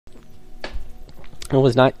It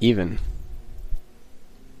was not even.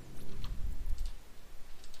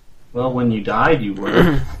 Well, when you died, you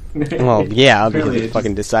were. Well, yeah, because Apparently it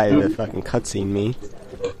fucking decided to fucking cutscene me.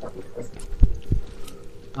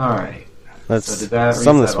 Alright. Let's So did that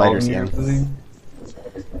some of the reset all spiders of your again. thing?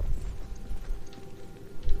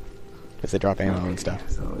 Because they drop ammo and Okay, stuff.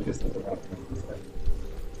 So we just...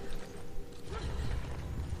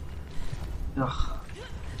 Ugh.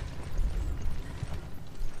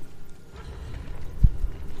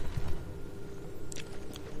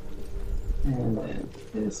 And then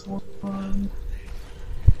this one.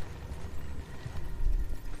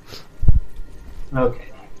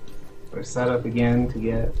 Okay. We're set up again to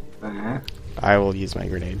get that. I will use my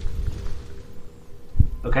grenade.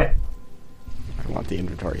 Okay. I want the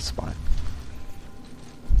inventory spot.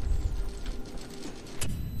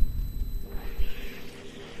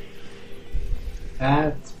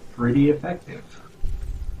 That's pretty effective.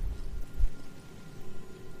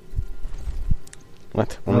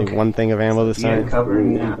 What? Only Okay. one thing of ammo this Yeah, time?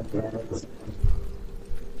 covering that.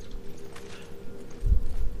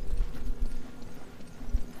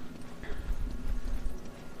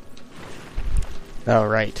 Oh,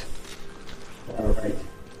 right. Alright.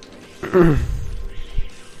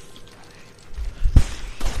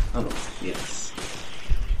 Oh, yes.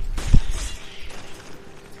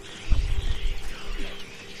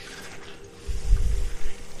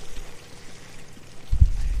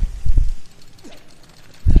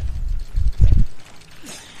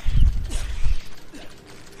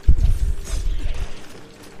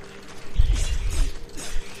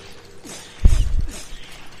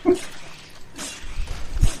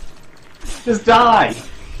 Just die!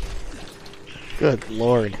 Good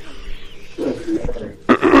lord.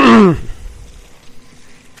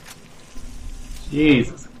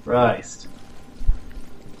 Jesus Christ.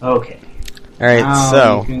 Okay. Alright, Now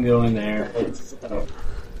so... you can go in there.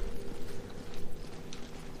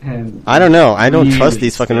 And I don't know. I don't really trust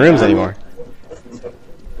these fucking stay rooms out. anymore.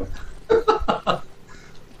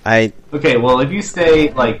 Okay, well, if you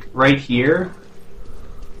stay, like, right here...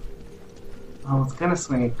 Oh, it's gonna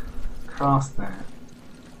swing across that.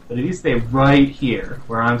 But if you stay right here,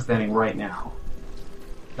 where I'm standing right now,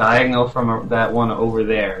 diagonal from that one over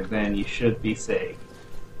there, then you should be safe.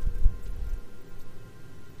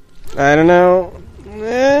 I don't know.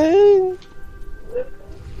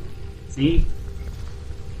 See?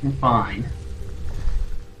 You're fine.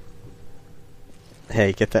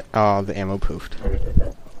 Hey, get that. Oh, the ammo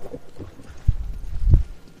poofed.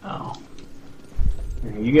 Oh.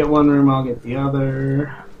 You get one room, I'll get the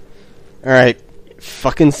other. Alright.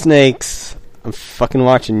 Fucking snakes. I'm fucking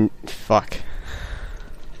watching. Fuck.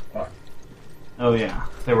 Oh yeah,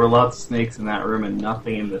 there were lots of snakes in that room and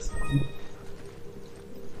nothing in this one.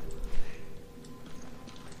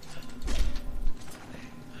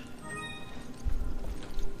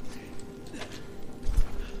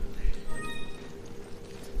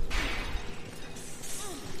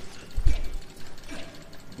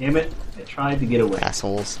 Damn it, I tried to get away.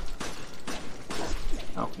 Assholes.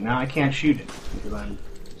 Oh, now I can't shoot it, because I'm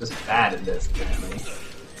just bad at this, apparently.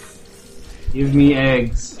 Give me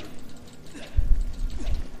eggs.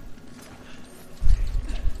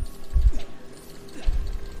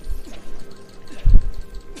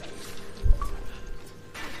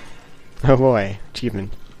 Oh boy.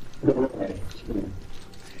 Achievement.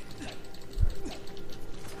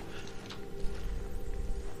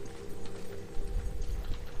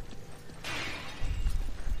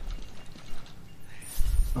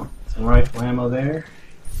 Oh, some rifle ammo there.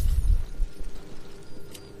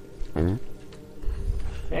 Mm-hmm.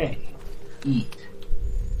 Okay. Eat.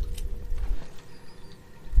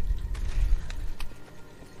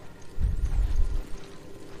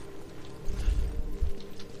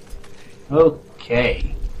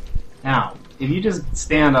 Okay. Now, if you just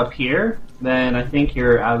stand up here, then I think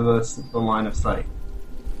you're out of the line of sight.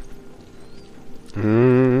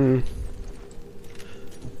 Mm.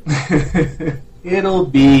 It'll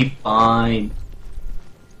be fine.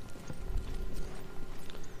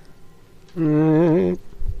 Mm.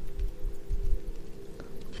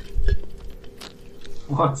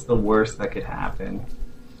 What's the worst that could happen?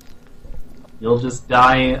 You'll just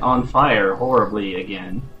die on fire horribly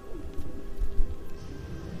again.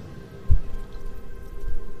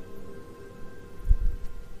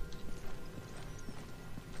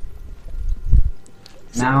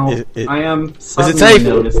 Now, I am suddenly safe?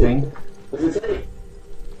 noticing...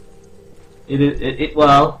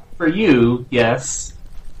 Well, for you, yes.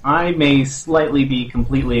 I may slightly be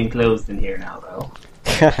completely enclosed in here now, though.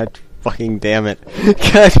 God fucking damn it.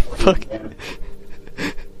 God fucking...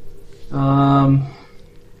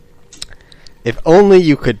 If only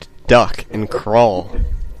you could duck and crawl.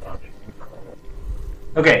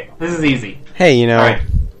 Okay, this is easy. Hey, you know, Alright.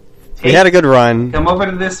 we had a good run, Come over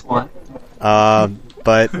to this one.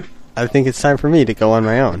 but I think it's time for me to go on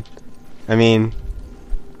my own. I mean,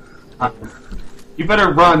 You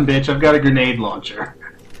better run, bitch. I've got a grenade launcher.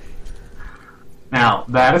 Now,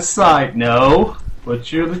 that aside, no.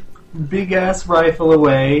 Put your big-ass rifle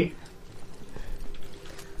away.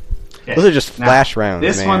 Okay. those are just Now, flash rounds,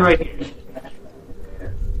 This man. one right here.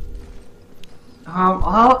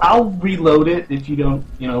 I'll reload it if you don't,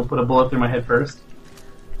 put a bullet through my head first.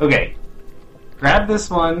 Okay. Grab this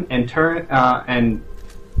one and turn and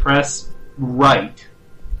press right.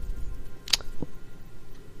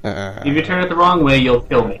 If you turn it the wrong way, you'll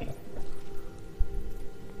kill me.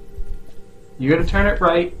 You're gonna turn it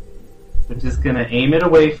right, which is gonna aim it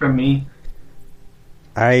away from me,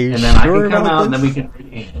 and then I can come out, and then we can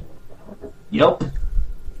re-aim. Yep.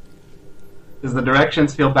 Because the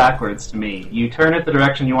directions feel backwards to me. You turn it the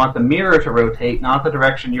direction you want the mirror to rotate, not the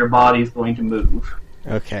direction your body's going to move.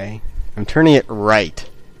 Okay. I'm turning it right,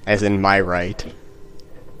 as in my right.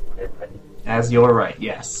 As your right,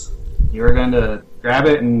 yes. You're going to grab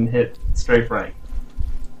it and hit straight right.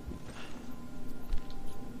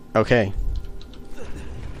 Okay.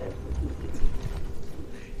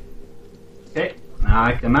 Okay, now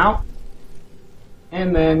I come out,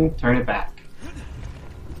 and then turn it back.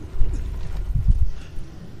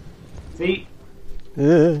 See?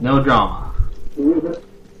 No drama.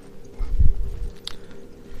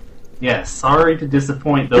 Yes, sorry to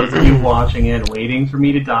disappoint those of you watching it, waiting for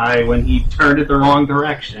me to die when he turned it the wrong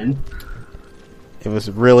direction. It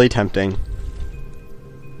was really tempting.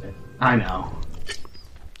 I know.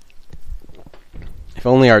 If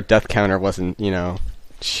only our death counter wasn't,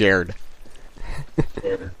 shared.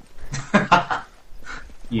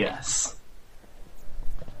 Yes.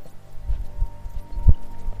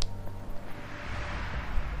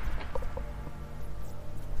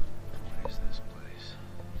 What is this place?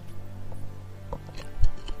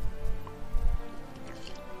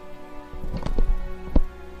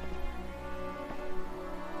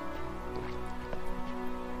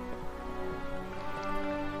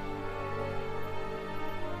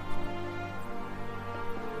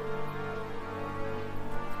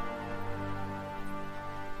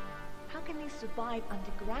 How can they survive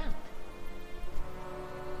underground?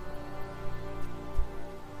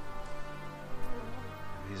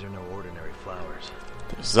 These are no ordinary flowers.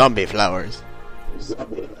 Zombie flowers.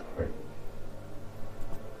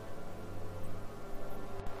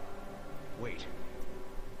 Wait.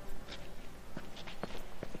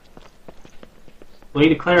 Way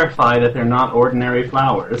to clarify that they're not ordinary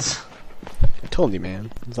flowers. I told you,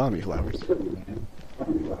 man. Zombie flowers.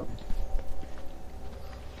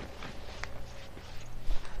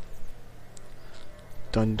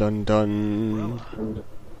 Dun dun dun.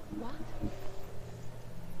 What?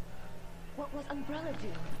 What was Umbrella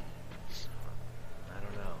doing? I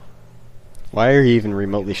don't know. Why are you even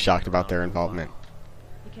remotely shocked about their involvement?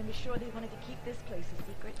 You can be sure they wanted to keep this place a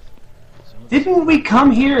secret. Didn't we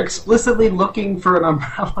come here explicitly looking for an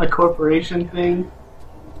Umbrella Corporation thing?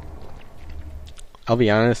 I'll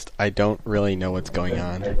be honest, I don't really know what's going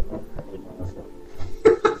on.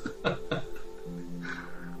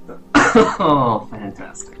 Oh,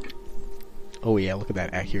 fantastic. Oh yeah, look at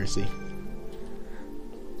that accuracy.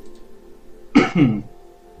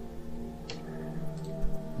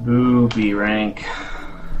 Booby rank.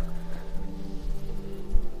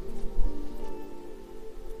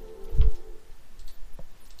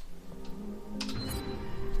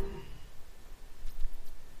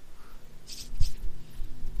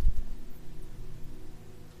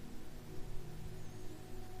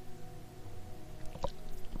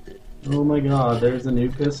 Oh my god, there's a new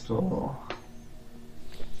pistol.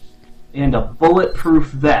 And a bulletproof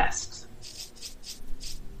vest.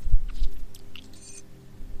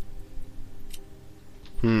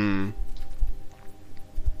 How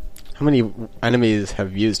many enemies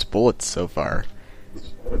have used bullets so far?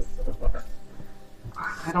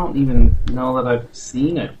 I don't even know that I've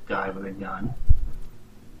seen a guy with a gun.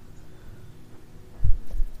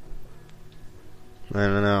 I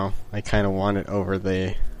don't know. I kind of want it over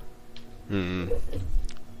the...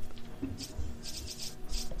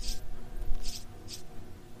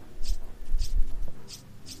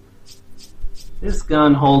 This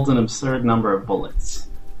gun holds an absurd number of bullets.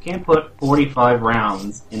 You can't put 45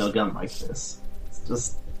 rounds in a gun like this. It's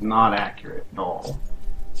just not accurate at all.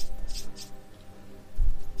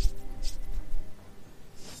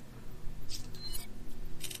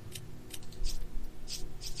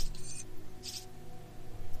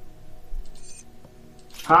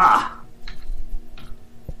 Ha!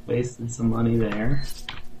 Wasted some money there.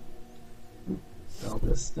 Sell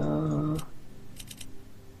this stuff.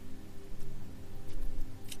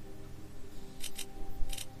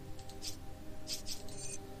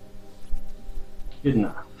 Good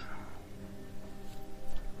enough.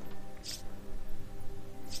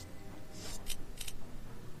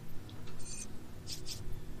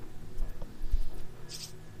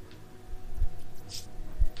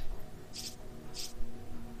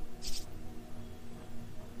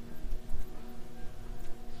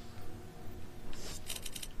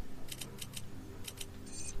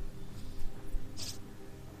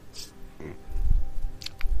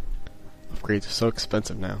 Upgrades are so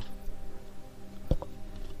expensive now.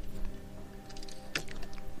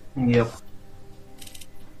 Yep.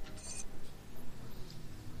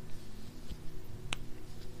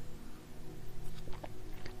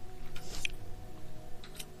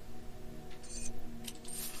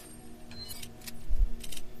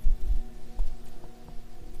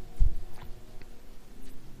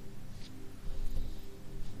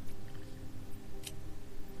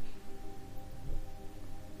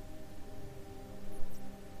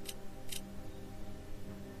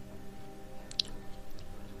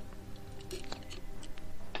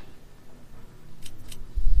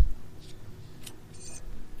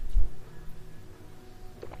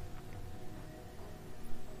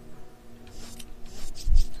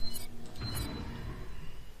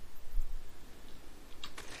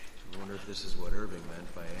 This is what Irving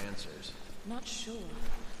meant by answers. Not sure,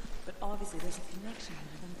 but obviously there's a connection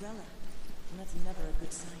with Umbrella, and that's never a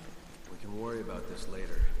good sign. We can worry about this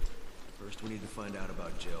later. First, we need to find out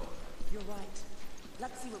about Jill. You're right.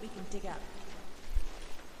 Let's see what we can dig up.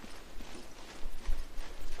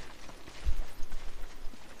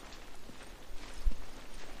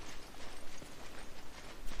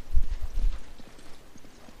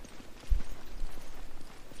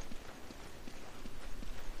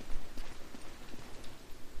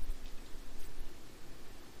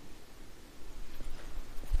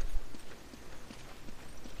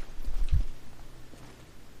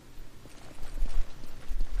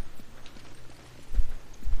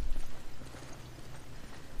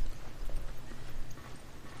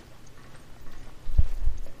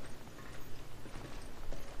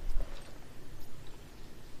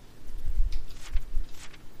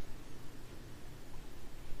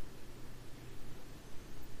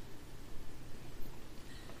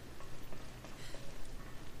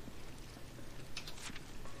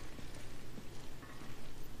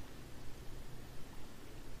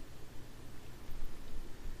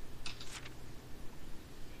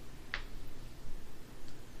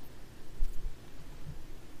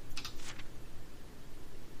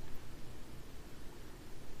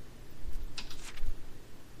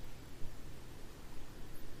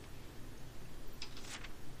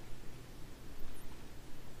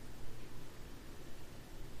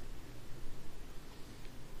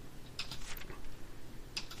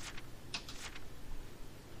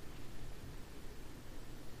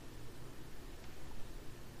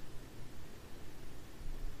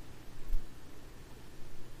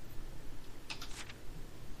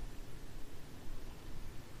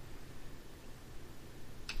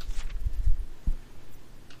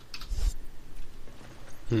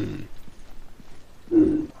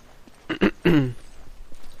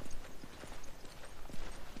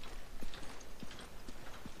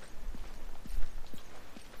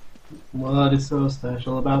 What is so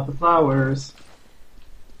special about the flowers?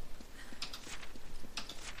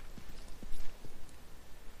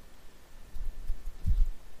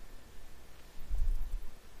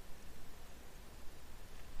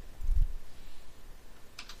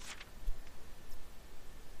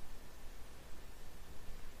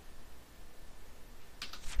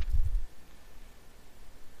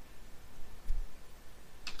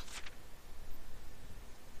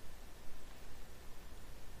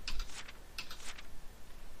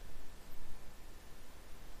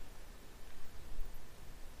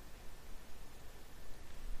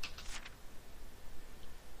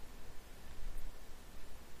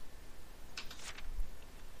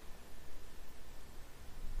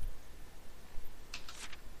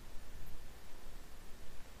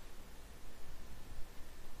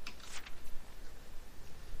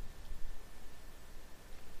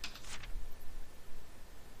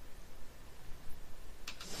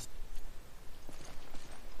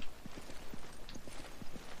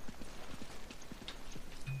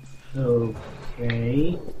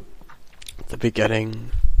 Okay. The beginning.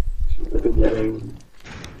 The beginning.